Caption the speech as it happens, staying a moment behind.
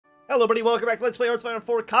Hello, everybody. Welcome back to Let's Play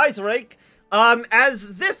HOI4 Kaiserreich. As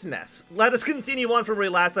this mess, let us continue on from where we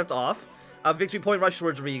last left off. Victory point rush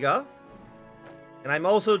towards Riga. And I'm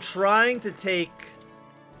also trying to take...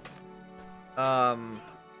 what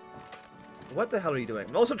the hell are you doing?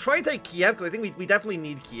 I'm also trying to take Kiev, because I think we definitely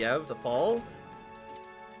need Kiev to fall.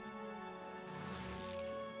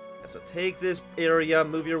 So take this area,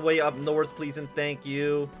 move your way up north, please, and thank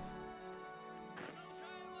you.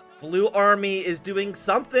 Blue Army is doing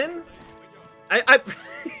something.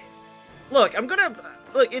 Look,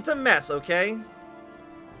 look, it's a mess, okay?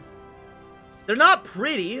 They're not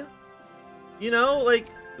pretty. You know, like,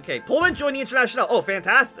 okay, Poland joined the International. Oh,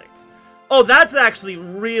 fantastic. Oh, that's actually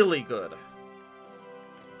really good.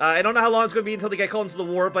 I don't know how long it's going to be until they get called into the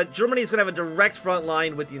war, but Germany is going to have a direct front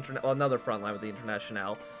line with the another front line with the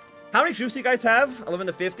International. How many troops do you guys have? 11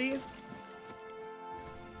 to 50?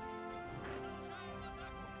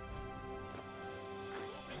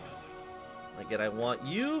 Again, I want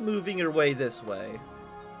you moving your way this way.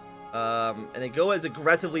 And then go as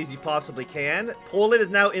aggressively as you possibly can. Poland is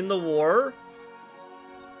now in the war.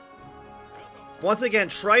 Once again,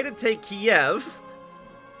 try to take Kiev.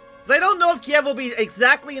 Because I don't know if Kiev will be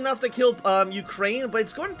exactly enough to kill Ukraine, but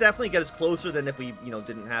it's going to definitely get us closer than if we, you know,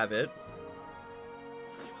 didn't have it.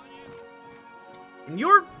 And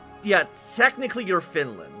you're, yeah, technically you're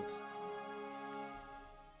Finland.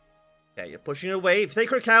 Okay, you're pushing away. If you take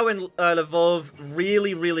Krakow and Lvov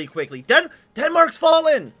really, really quickly. Denmark's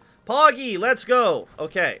fallen! Poggy, let's go!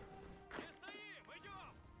 Okay.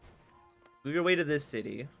 Move your way to this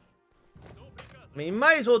city. I mean, you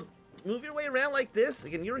might as well move your way around like this.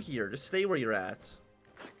 Again, you're here. Just stay where you're at.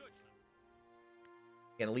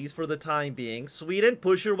 Again, at least for the time being. Sweden,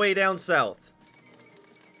 push your way down south.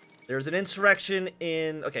 There's an insurrection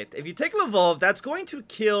in... Okay, if you take Lvov, that's going to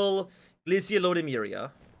kill Galicia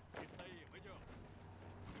Lodimiria.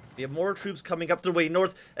 We have more troops coming up their way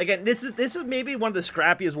north. Again, this is maybe one of the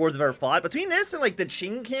scrappiest wars I've ever fought. Between this and, like, the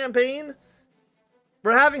Qing campaign,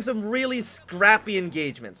 we're having some really scrappy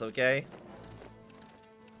engagements, okay?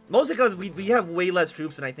 Mostly because we have way less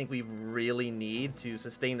troops than I think we really need to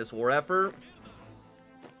sustain this war effort.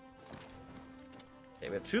 Okay,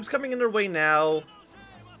 we have troops coming in their way now.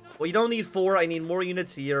 Well, you don't need 4. I need more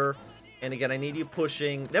units here. And again, I need you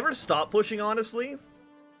pushing. Never stop pushing, honestly.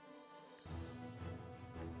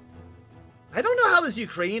 I don't know how this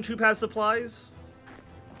Ukrainian troop has supplies.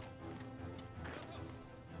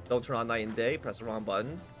 Don't turn on night and day. Press the wrong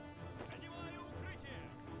button.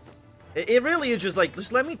 It really is just like,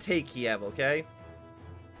 just let me take Kiev, okay?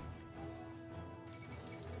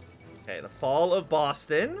 Okay, the fall of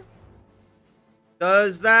Boston.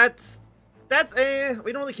 Does that... That's,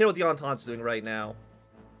 we don't really care what the Entente's doing right now.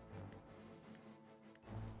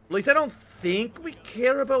 At least I don't think we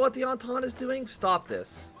care about what the Entente is doing. Stop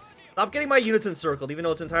this. Stop getting my units encircled, even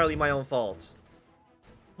though it's entirely my own fault.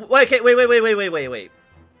 Okay, wait.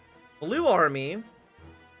 Blue Army.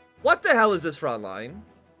 What the hell is this front line?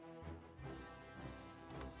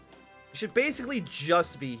 You should basically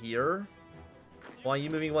just be here. Why are you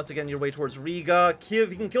moving once again your way towards Riga? Kiev,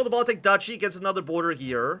 you can kill the Baltic Duchy, gets another border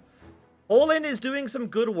here. Poland is doing some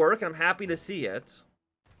good work, and I'm happy to see it.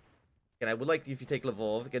 And I would like if you take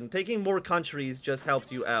Lvov. Again, taking more countries just helps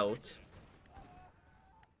you out.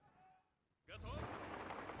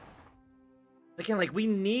 Again, like, we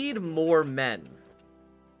need more men.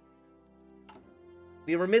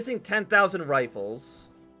 We were missing 10,000 rifles.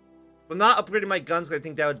 I'm not upgrading my guns because I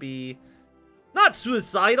think that would be... not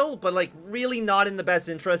suicidal, but, like, really not in the best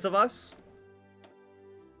interest of us.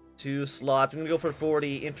 2 slots. We're going to go for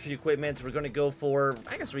 40 infantry equipment. We're going to go for...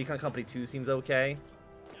 I guess Recon Company 2 seems okay.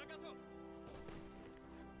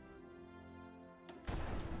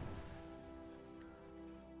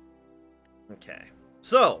 Okay.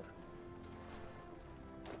 So...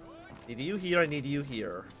 I need you here, I need you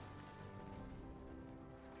here.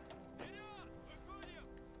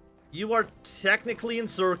 You are technically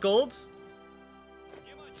encircled.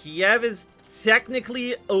 Kiev is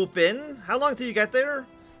technically open. How long till you get there?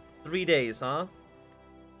 3 days, huh?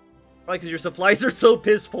 Probably because your supplies are so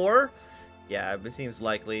piss poor. Yeah, it seems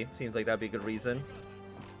likely. Seems like that'd be a good reason.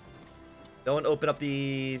 Don't open up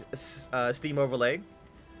the Steam overlay.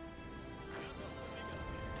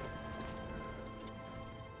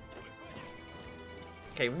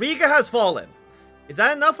 Okay, Riga has fallen. Is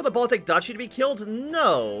that enough for the Baltic Duchy to be killed?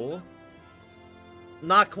 No.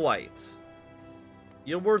 Not quite.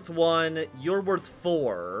 You're worth 1. You're worth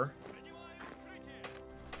 4.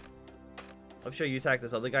 I'm sure you attack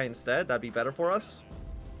this other guy instead. That'd be better for us.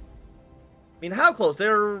 I mean, how close?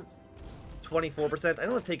 They're 24%. I don't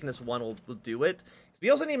know if taking this one will do it.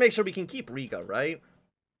 We also need to make sure we can keep Riga, right?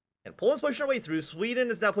 And Poland's pushing our way through.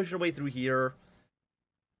 Sweden is now pushing our way through here.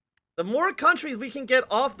 The more countries we can get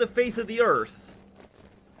off the face of the earth,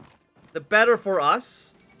 the better for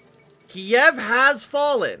us. Kiev has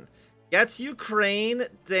fallen. Gets Ukraine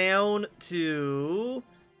down to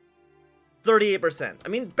 38%. I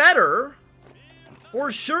mean, better.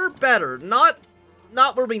 For sure better. Not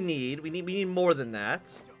where we need. We need more than that.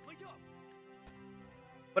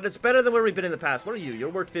 But it's better than where we've been in the past. What are you? You're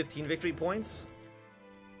worth 15 victory points?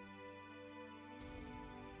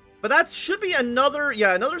 But that should be another,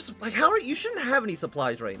 yeah, another, like, how are, you shouldn't have any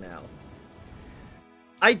supplies right now.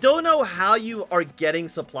 I don't know how you are getting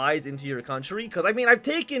supplies into your country, because, I mean, I've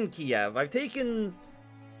taken Kiev, I've taken,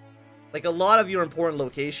 like, a lot of your important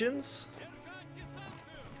locations.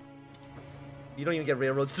 You don't even get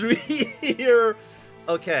railroads through here.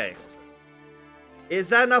 Okay. Is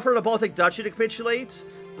that enough for the Baltic Duchy to capitulate?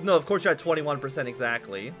 No, of course you're at 21%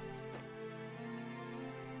 exactly.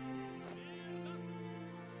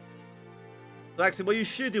 So actually, what you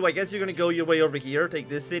should do, I guess you're going to go your way over here, take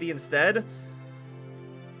this city instead.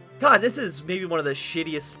 God, this is maybe one of the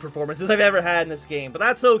shittiest performances I've ever had in this game, but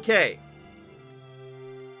that's okay.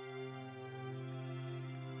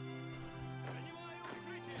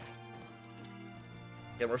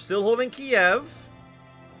 Okay, we're still holding Kiev.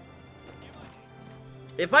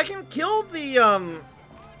 If I can kill the,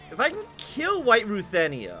 if I can kill White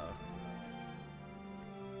Ruthenia,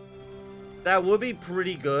 that would be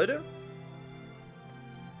pretty good.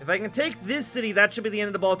 If I can take this city, that should be the end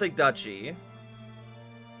of the Baltic Duchy.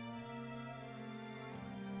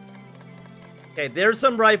 Okay, there's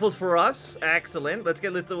some rifles for us. Excellent. Let's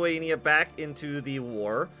get Lithuania back into the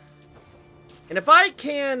war. And if I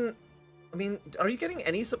can... I mean, are you getting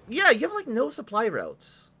any... Yeah, you have, like, no supply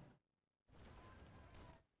routes.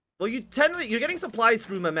 Well, you're getting supplies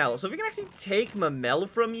through Mamel. So if we can actually take Mamel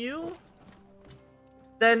from you...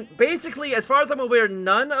 Then, basically, as far as I'm aware,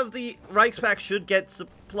 none of the Reichspakt should get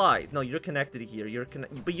supplied. No, you're connected here.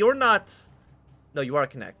 But you're not... No, you are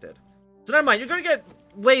connected. So, never mind. You're going to get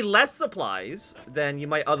way less supplies than you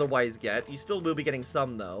might otherwise get. You still will be getting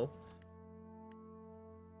some, though.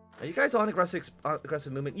 Are you guys on aggressive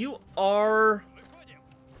movement? You are...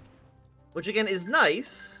 Which, again, is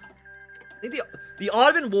nice. I think the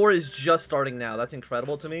Ottoman War is just starting now. That's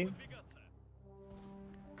incredible to me.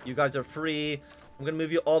 You guys are free. I'm going to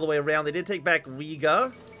move you all the way around. They did take back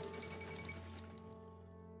Riga.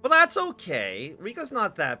 But that's okay. Riga's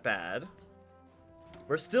not that bad.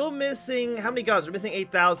 We're still missing... How many guns? We're missing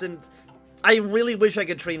 8,000. I really wish I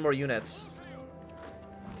could train more units.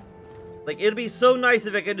 Like, it'd be so nice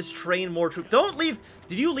if I could just train more troops. Don't leave...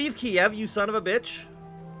 Did you leave Kiev, you son of a bitch?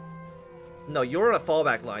 No, you're on a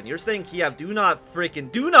fallback line. You're staying Kiev. Do not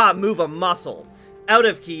freaking... Do not move a muscle out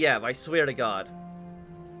of Kiev. I swear to God.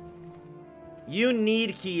 You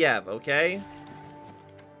need Kiev, okay?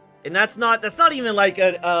 And that's not even like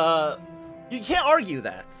a, you can't argue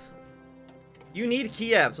that. You need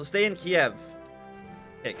Kiev, so stay in Kiev.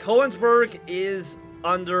 Okay, Königsberg is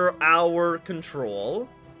under our control.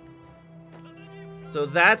 So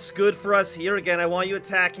that's good for us here. Again, I want you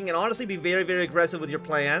attacking and honestly be very, very aggressive with your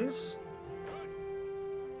plans.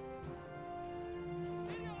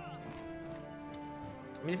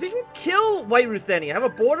 I mean, if you can kill White Ruthenia, have a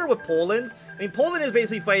border with Poland. I mean, Poland is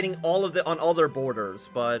basically fighting all of on all their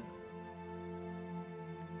borders, but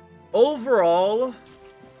overall,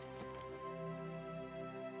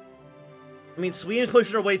 I mean, Sweden's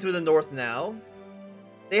pushing their way through the north now.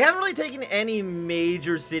 They haven't really taken any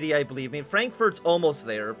major city, I believe. I mean, Frankfurt's almost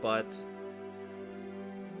there, but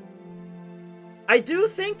I do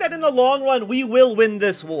think that in the long run, we will win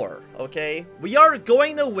this war, okay? We are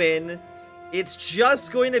going to win. It's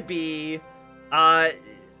just going to be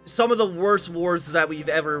some of the worst wars that we've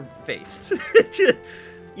ever faced.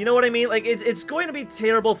 You know what I mean? Like, it's going to be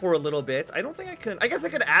terrible for a little bit. I don't think I could... I guess I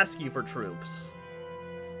could ask you for troops.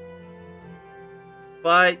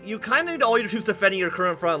 But you kind of need all your troops defending your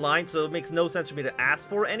current front line, so it makes no sense for me to ask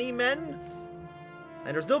for any men.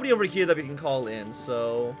 And there's nobody over here that we can call in,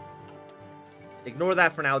 so... Ignore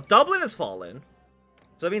that for now. Dublin has fallen.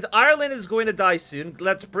 So that means Ireland is going to die soon.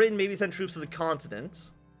 Let's Britain maybe send troops to the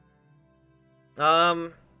continent.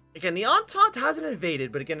 Again, the Entente hasn't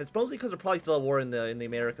invaded, but again, it's mostly because they're probably still at war in the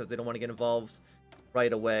Americas. They don't want to get involved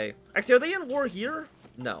right away. Actually, are they in war here?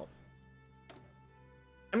 No.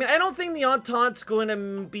 I mean, I don't think the Entente's going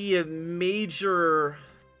to be a major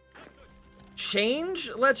change,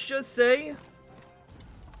 let's just say,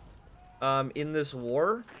 in this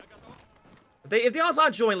war. If the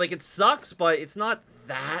Entente join, like, it sucks, but it's not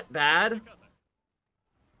that bad.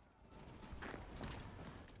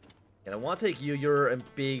 And I want to take you. You're a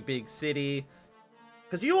big, big city.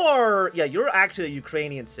 Because you are... Yeah, you're actually a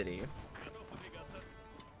Ukrainian city.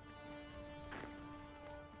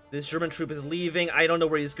 This German troop is leaving. I don't know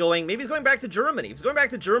where he's going. Maybe he's going back to Germany. If he's going back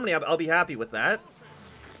to Germany, I'll be happy with that.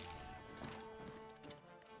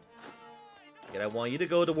 And I want you to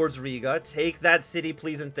go towards Riga. Take that city,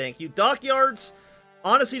 please, and thank you. Dockyards,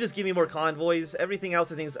 honestly, just give me more convoys. Everything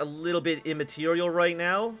else, I think, is a little bit immaterial right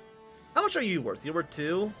now. How much are you worth? You're worth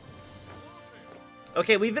 2?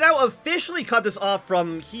 Okay, we've now officially cut this off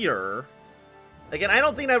from here. Again, I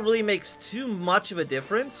don't think that really makes too much of a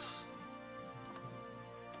difference.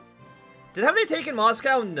 Have they taken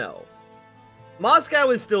Moscow? No.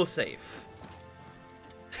 Moscow is still safe.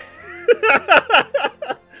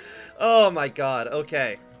 Oh my god,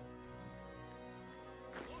 okay.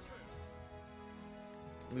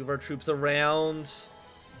 Move our troops around.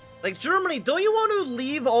 Like, Germany, don't you want to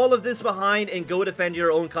leave all of this behind and go defend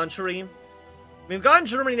your own country? We've gotten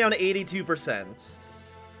Germany down to 82%.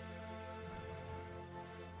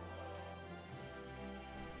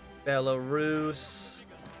 Belarus.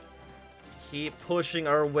 Keep pushing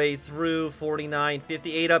our way through. 49,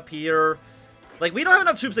 58 up here. Like, we don't have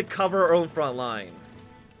enough troops to cover our own front line.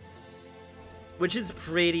 Which is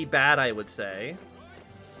pretty bad, I would say.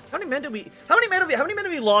 How many men have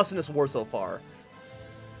we lost in this war so far?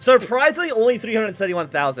 Surprisingly, only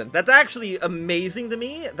 371,000. That's actually amazing to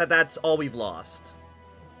me that that's all we've lost.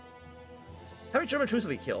 How many German troops have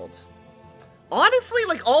we killed? Honestly,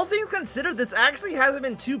 like, all things considered, this actually hasn't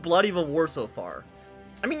been too bloody of a war so far.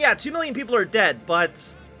 I mean, yeah, 2 million people are dead, but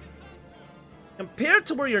compared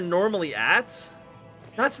to where you're normally at,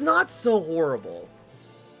 that's not so horrible.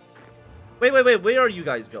 Wait, where are you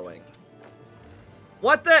guys going?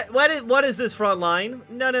 What is this front line?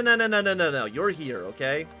 No, you're here,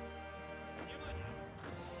 okay?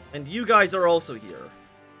 And you guys are also here.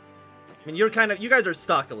 I mean, you guys are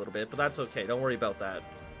stuck a little bit, but that's okay, don't worry about that.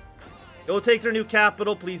 Go take their new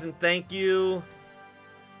capital, please and thank you.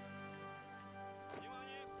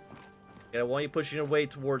 Yeah, I want you pushing your way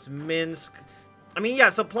towards Minsk. I mean, yeah,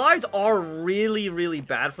 supplies are really, really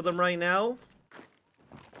bad for them right now.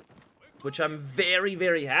 Which I'm very,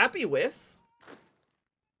 very happy with.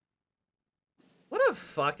 What a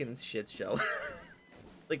fucking shit show.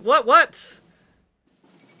 Like, what?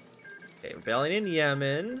 Okay, rebellion in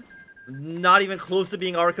Yemen. Not even close to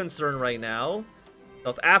being our concern right now.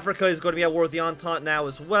 South Africa is going to be at war with the Entente now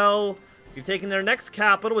as well. We've taken their next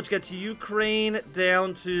capital, which gets Ukraine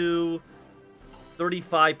down to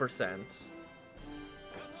 35%.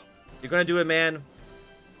 You're going to do it, man.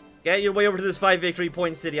 Get your way over to this 5 victory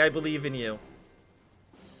point city. I believe in you.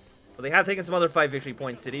 But they have taken some other 5 victory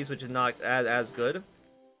point cities, which is not as good.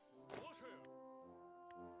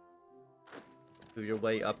 Move your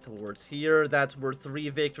way up towards here. That's worth 3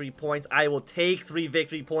 victory points. I will take 3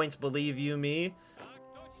 victory points, believe you me.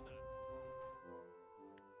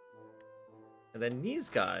 And then these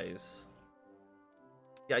guys.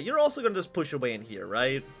 Yeah, you're also going to just push away in here,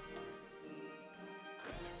 right?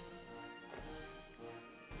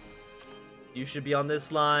 You should be on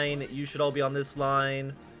this line. You should all be on this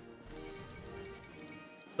line.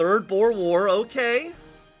 Third Boer War, okay.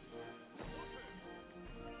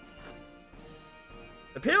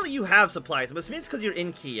 Apparently you have supplies. I'm assuming it's because you're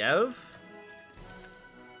in Kiev.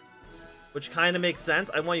 Which kind of makes sense.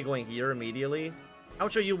 I want you going here immediately. How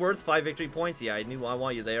much are you worth? 5 victory points? Yeah, I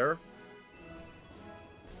want you there.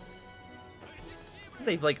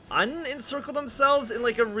 They've, like, unencircled themselves in,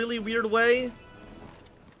 like, a really weird way.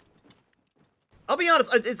 I'll be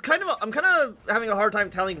honest, I'm kind of having a hard time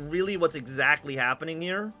telling really what's exactly happening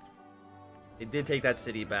here. They did take that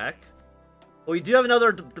city back. But we do have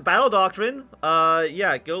another battle doctrine.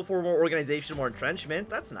 Yeah, go for more organization, more entrenchment.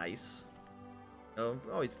 That's nice. Oh,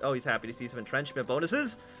 always happy to see some entrenchment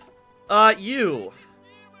bonuses. You.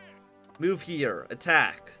 Move here.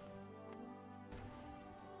 Attack.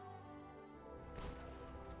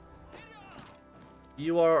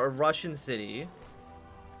 You are a Russian city.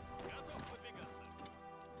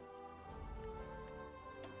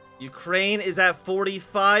 Ukraine is at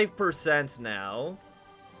 45% now.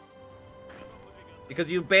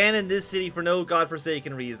 Because you abandoned this city for no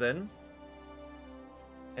godforsaken reason.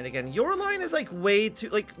 And again, your line is like way too...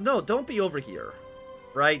 Like, no, don't be over here.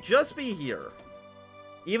 Right? Just be here.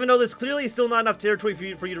 Even though there's clearly still not enough territory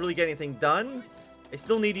for you to really get anything done. I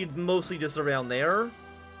still need you mostly just around there.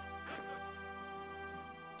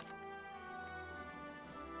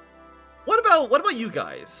 What about you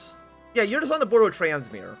guys? Yeah, you're just on the border with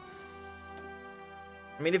Transmere.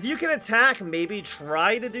 I mean, if you can attack, maybe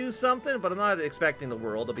try to do something, but I'm not expecting the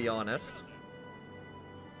world, to be honest.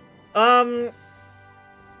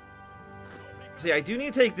 See, I do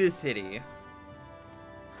need to take this city.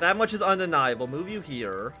 That much is undeniable. Move you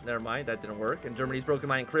here. Never mind, that didn't work. And Germany's broken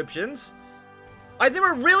my encryptions. I think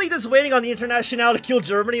we're really just waiting on the International to kill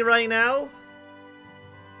Germany right now.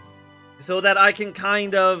 So that I can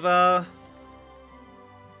kind of,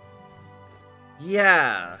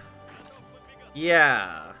 yeah.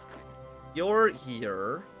 Yeah. You're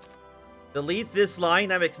here. Delete this line.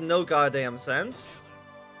 That makes no goddamn sense.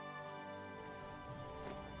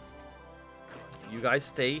 You guys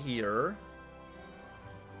stay here.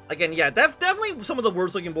 Again, yeah, definitely some of the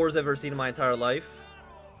worst looking borders I've ever seen in my entire life.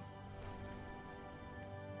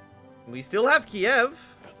 We still have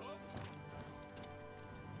Kiev.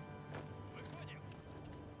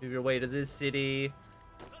 Move your way to this city.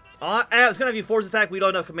 It's gonna have you force attack. We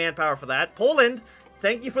don't have command power for that. Poland,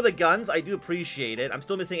 thank you for the guns. I do appreciate it. I'm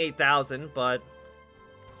still missing 8,000, but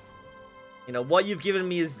you know what you've given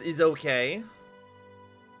me is okay.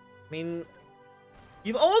 I mean,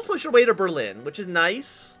 you've almost pushed your way to Berlin, which is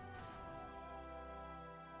nice.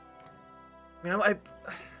 I mean,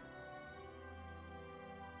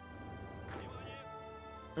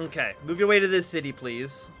 okay, move your way to this city,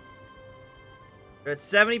 please. You're at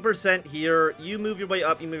 70% here. You move your way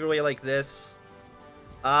up. You move your way like this.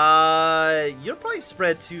 You're probably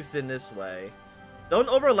spread too thin this way. Don't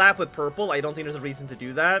overlap with purple. I don't think there's a reason to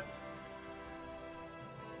do that.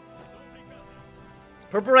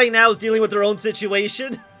 Purple right now is dealing with their own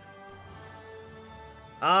situation.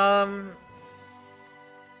 I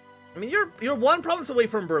mean, you're one province away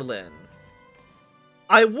from Berlin.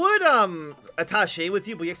 I would attaché with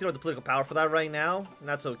you, but you actually don't have the political power for that right now, and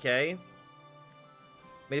that's okay. I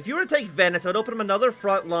mean, if you were to take Venice, I would open up another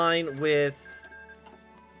front line with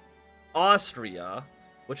Austria,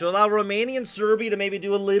 which would allow Romania and Serbia to maybe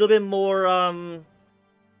do a little bit more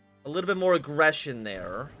aggression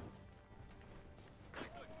there.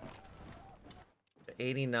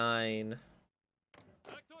 89.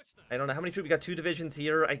 I don't know how many troops. We got 2 divisions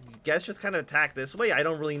here. I guess just kind of attack this way. I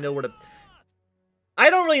don't really know where to. I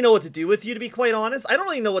don't really know what to do with you, to be quite honest. I don't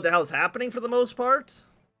really know what the hell is happening for the most part.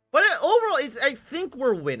 But overall, I think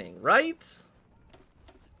we're winning, right?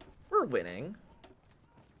 We're winning.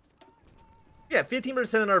 Yeah,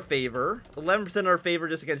 15% in our favor. 11% in our favor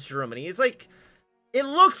just against Germany. It's like, it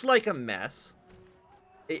looks like a mess.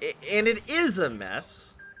 And it is a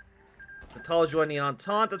mess. Natal joined the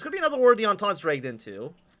Entente. That's going to be another word the Entente's dragged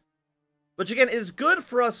into. Which, again, is good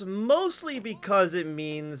for us mostly because it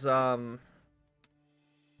means,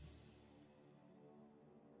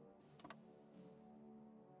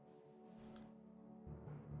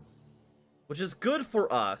 which is good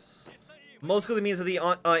for us. Mostly means that the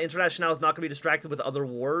International is not going to be distracted with other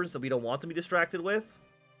wars that we don't want to be distracted with.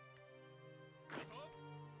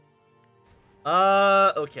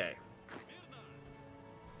 Okay.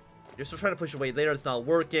 You're still trying to push away later. It's not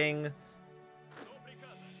working.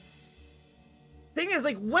 Thing is,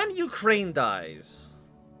 like, when Ukraine dies,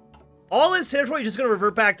 all his territory is just going to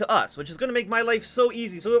revert back to us, which is going to make my life so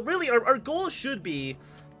easy. So it really, our goal should be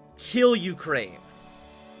kill Ukraine.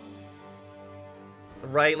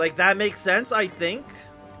 Right, like, that makes sense, I think.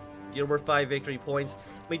 You're worth 5 victory points.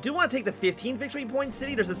 We do want to take the 15 victory point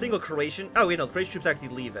city. There's a single Croatian. Oh, wait, no, Croatian troops actually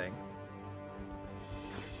leaving.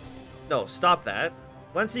 No, stop that.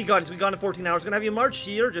 Once he gone, so we gone in 14 hours. Gonna have you march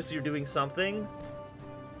here, just so you're doing something.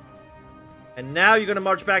 And now you're gonna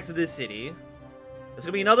march back to this city. It's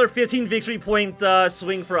gonna be another 15 victory point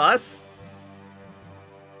swing for us.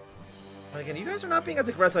 Again, you guys are not being as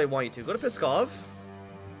aggressive as I want you to. Go to Pskov.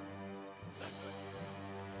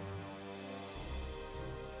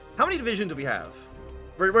 How many divisions do we have?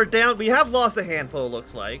 We're down. We have lost a handful, it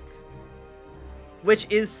looks like. Which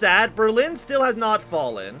is sad. Berlin still has not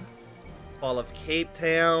fallen. Fall of Cape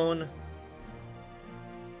Town.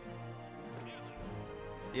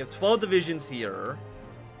 You have 12 divisions here.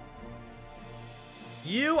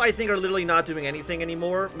 You, I think, are literally not doing anything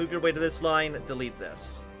anymore. Move your way to this line. Delete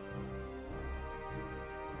this.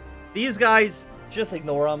 These guys, just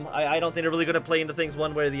ignore them. I don't think they're really going to play into things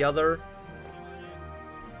one way or the other.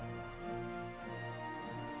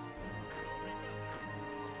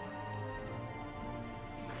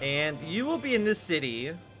 And you will be in this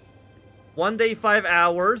city. 1 day, 5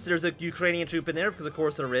 hours. There's a Ukrainian troop in there, because of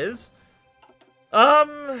course there is.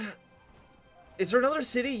 Is there another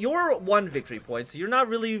city? You're 1 victory point, so you're not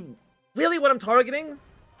really what I'm targeting.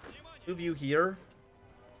 Move you here.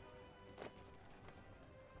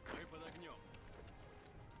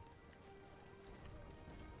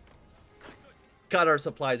 God, our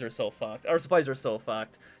supplies are so fucked. Our supplies are so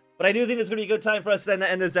fucked. But I do think it's going to be a good time for us to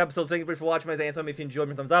end this episode. Thank you for watching my Anthem. If you enjoyed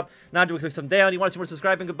me, thumbs up. Not doing click some down. You want to see more,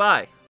 subscribe, and goodbye.